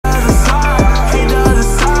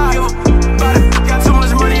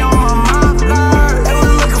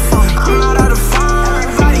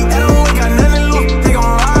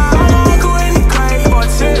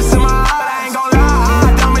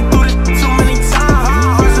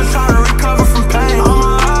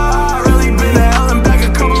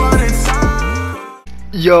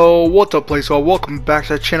Yo, what's up, Placeholder? Welcome back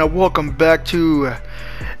to the channel. Welcome back to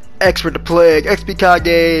Expert the Plague, XP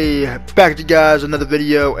Kage. Back to you guys, another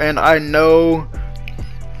video. And I know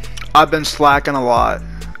I've been slacking a lot.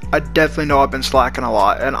 I definitely know I've been slacking a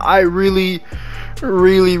lot. And I really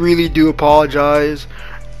do apologize.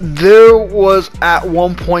 There was at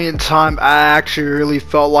one point in time I actually really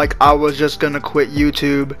felt like I was just gonna quit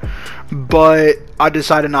YouTube, but I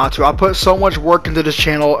decided not to. I put so much work into this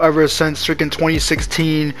channel ever since freaking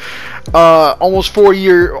 2016. Almost 4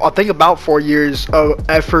 years, I think about 4 years of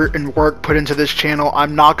effort and work put into this channel.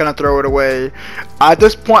 I'm not gonna throw it away. At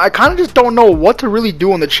this point, I kind of just don't know what to really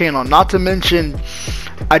do on the channel. Not to mention,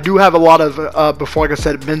 I do have a lot of, before, like I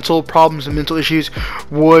said, mental problems and mental issues,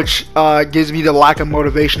 which gives me the lack of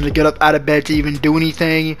motivation to get up out of bed to even do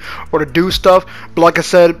anything or to do stuff. But like I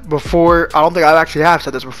said before, I don't think I actually have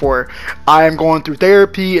said this before, I am going through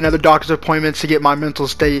therapy and other doctor's appointments to get my mental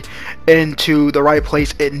state into the right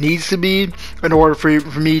place it needs to be in order for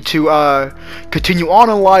me to continue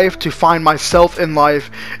on in life, to find myself in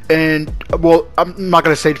life. And, well, I'm not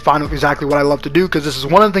going to say to find out exactly what I love to do, because this is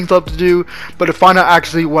one of the things I love to do, but to find out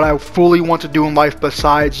actually what I fully want to do in life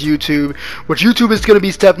besides YouTube, which YouTube is going to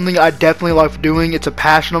be something I definitely love doing. It's a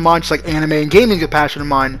passion of mine, just like anime and gaming is a passion of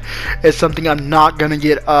mine. It's something I'm not going to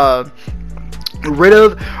get rid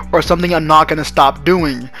of, or something I'm not going to stop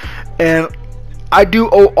doing. And I do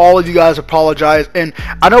owe all of you guys apologize. And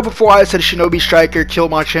I know before I said Shinobi Striker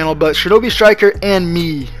killed my channel, but Shinobi Striker and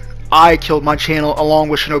me, I killed my channel along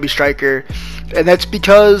with Shinobi Striker. And that's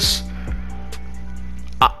because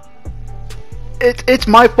it's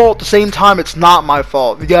my fault. At the same time, it's not my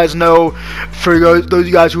fault. You guys know, for those of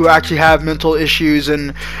you guys who actually have mental issues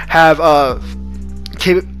and have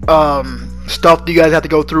stuff that you guys have to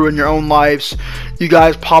go through in your own lives, you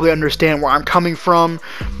guys probably understand where I'm coming from.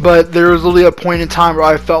 But there was literally a point in time where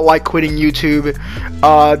I felt like quitting YouTube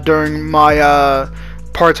during my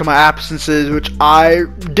parts of my absences, which I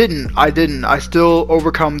didn't. I still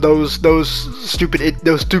overcome those stupid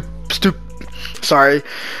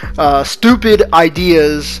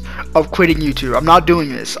ideas of quitting YouTube. I'm not doing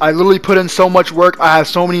this. I literally put in so much work. I have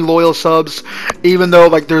so many loyal subs, even though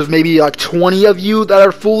like there's maybe like 20 of you that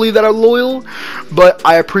are loyal, but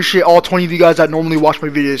I appreciate all 20 of you guys that normally watch my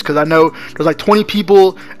videos, because I know there's like 20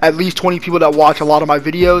 people, at least 20 people that watch a lot of my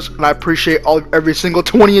videos, and I appreciate every single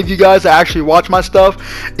 20 of you guys that actually watch my stuff,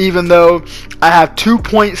 even though I have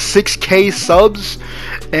 2.6k subs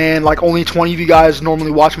and like only 20 of you guys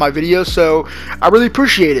normally watch my videos. So I really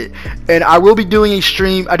appreciate it. And I will be doing a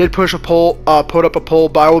stream. I did put up a poll,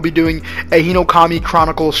 but I will be doing a Hinokami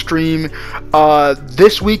Chronicle stream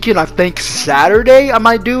this weekend. I think Saturday I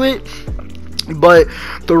might do it. But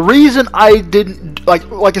the reason I didn't, like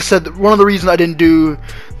I said, one of the reasons I didn't do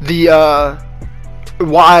the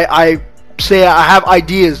why I say I have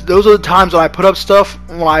ideas, those are the times when I put up stuff,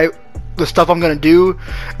 the stuff I'm gonna do,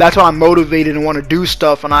 that's when I'm motivated and want to do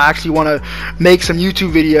stuff, and I actually want to make some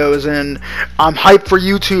YouTube videos, and I'm hyped for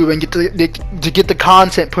YouTube and get the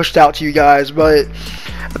content pushed out to you guys. But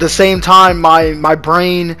at the same time, my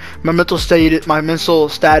brain, my mental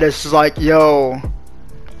status is like, yo,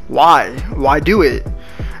 why do it?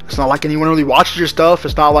 It's not like anyone really watches your stuff.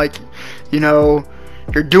 It's not like, you know,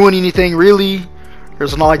 you're doing anything really.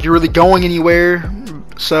 It's not like you're really going anywhere.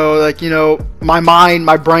 So, like, you know, my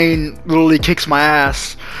brain literally kicks my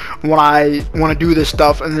ass when I want to do this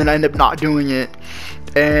stuff, and then I end up not doing it.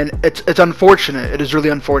 And it's unfortunate. It is really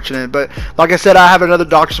unfortunate. But like I said, I have another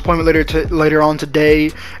doctor's appointment later on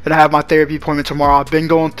today, and I have my therapy appointment tomorrow. I've been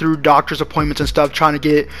going through doctor's appointments and stuff, trying to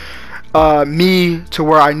get me to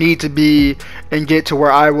where I need to be and get to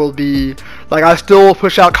where I will be. Like, I still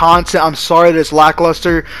push out content. I'm sorry that it's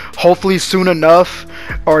lackluster. Hopefully soon enough,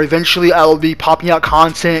 or eventually, I will be popping out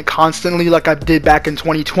content constantly like I did back in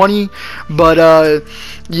 2020. But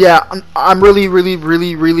yeah, I'm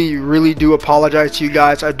really do apologize to you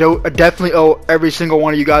guys. I definitely owe every single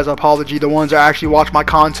one of you guys an apology. The ones that actually watch my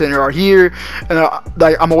content or are here, and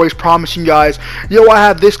like, I'm always promising you guys, yo, I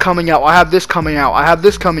have this coming out, I have this coming out, I have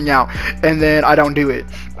this coming out, and then I don't do it.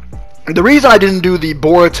 The reason I didn't do the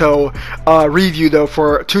Boruto review though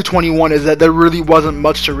for 221 is that there really wasn't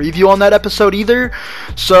much to review on that episode either,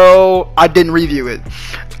 so I didn't review it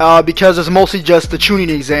because it's mostly just the Chunin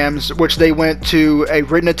exams, which they went to a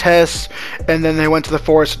written test and then they went to the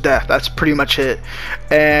Forest of Death. That's pretty much it.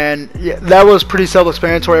 And yeah, that was pretty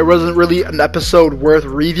self-explanatory. It wasn't really an episode worth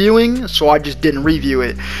reviewing, so I just didn't review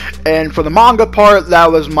it. And for the manga part,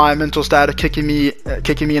 that was my mental status kicking me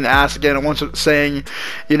in the ass again, and once saying,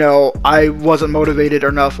 you know, I wasn't motivated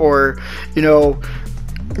enough, or, you know,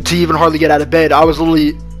 to even hardly get out of bed. I was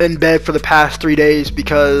literally in bed for the past 3 days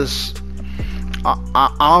because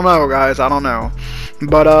I don't know, guys. I don't know.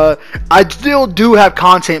 But I still do have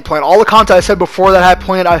content planned. All the content I said before that I had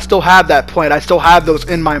planned, I still have that planned. I still have those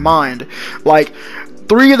in my mind. Like,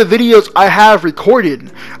 3 of the videos I have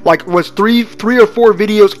recorded, like was three or four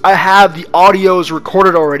videos I have the audios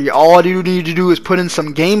recorded already. All I do need to do is put in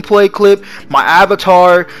some gameplay clip, my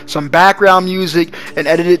avatar, some background music, and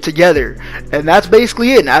edit it together. And that's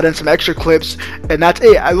basically it. And add in some extra clips, and that's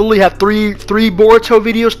it. I literally have three Boruto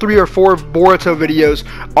videos, 3 or 4 Boruto videos,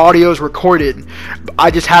 audios recorded.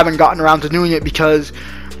 I just haven't gotten around to doing it because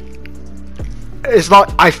it's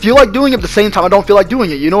not, I feel like doing it at the same time I don't feel like doing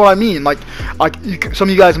it. You know what I mean? Like some of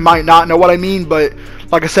you guys might not know what I mean, but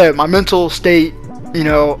like I said, my mental state, you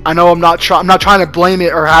know I'm not trying to blame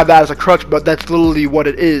it or have that as a crutch, but that's literally what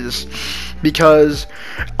it is. Because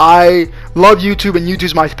I love YouTube and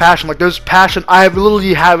YouTube's my passion. Like, there's passion. I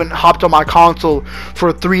literally haven't hopped on my console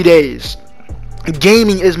for 3 days.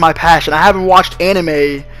 Gaming is my passion. I haven't watched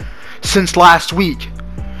anime since last week.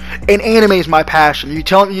 And anime is my passion. You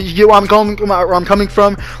get where I'm coming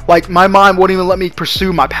from? Like, my mind wouldn't even let me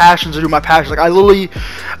pursue my passions or do my passions. Like, I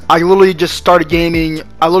literally just started gaming.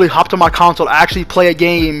 I literally hopped on my console to actually play a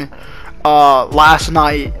game last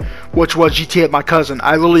night, which was GTA with my cousin.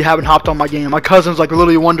 I literally haven't hopped on my game. My cousin's like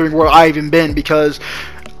literally wondering where I even been because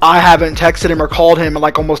I haven't texted him or called him in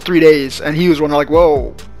like almost 3 days, and he was wondering like,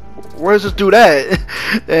 whoa, where's this dude at?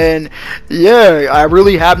 And yeah, I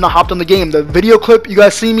really have not hopped on the game. The video clip you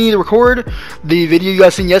guys see me record, the video you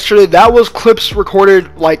guys seen yesterday, that was clips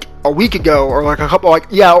recorded like a week ago, or like a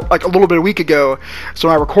little bit a week ago. So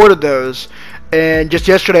when I recorded those, and just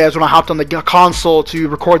yesterday is when I hopped on the console to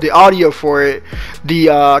record the audio for it,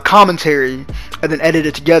 the commentary, and then edit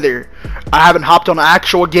it together. I haven't hopped on an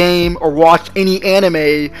actual game or watched any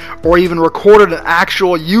anime or even recorded an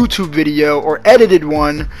actual YouTube video or edited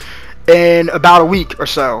one in about a week or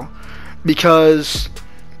so, because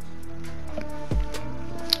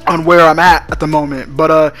on where I'm at the moment.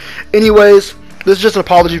 But anyways, this is just an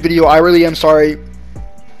apology video. I really am sorry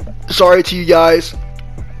to you guys.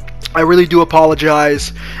 I really do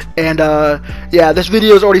apologize. And yeah, this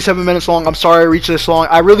video is already 7 minutes long. I'm sorry I reached this long.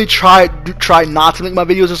 I really try not to make my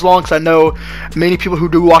videos this long, because I know many people who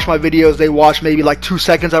do watch my videos, they watch maybe like 2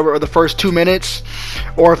 seconds of it, or the first 2 minutes,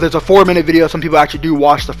 or if there's a 4-minute video, some people actually do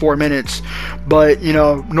watch the 4 minutes. But you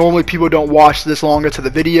know, normally people don't watch this longer to the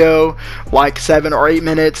video, like 7 or 8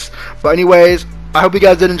 minutes. But anyways, I hope you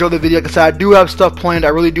guys did enjoy the video. Like I said, I do have stuff planned. I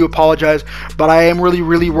really do apologize, but I am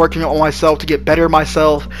really working on myself to get better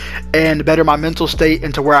myself and better my mental state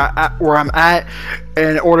into where I'm at,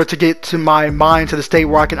 in order to get to my mind to the state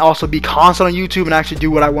where I can also be constant on YouTube and actually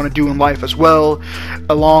do what I want to do in life as well,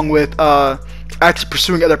 along with actually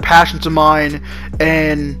pursuing other passions of mine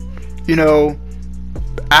and, you know,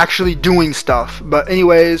 actually doing stuff. But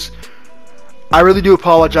anyways, I really do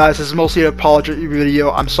apologize. This is mostly an apology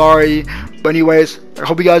video. I'm sorry. But anyways, I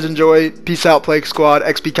hope you guys enjoy. Peace out, Plague Squad.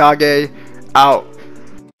 XP Kage out.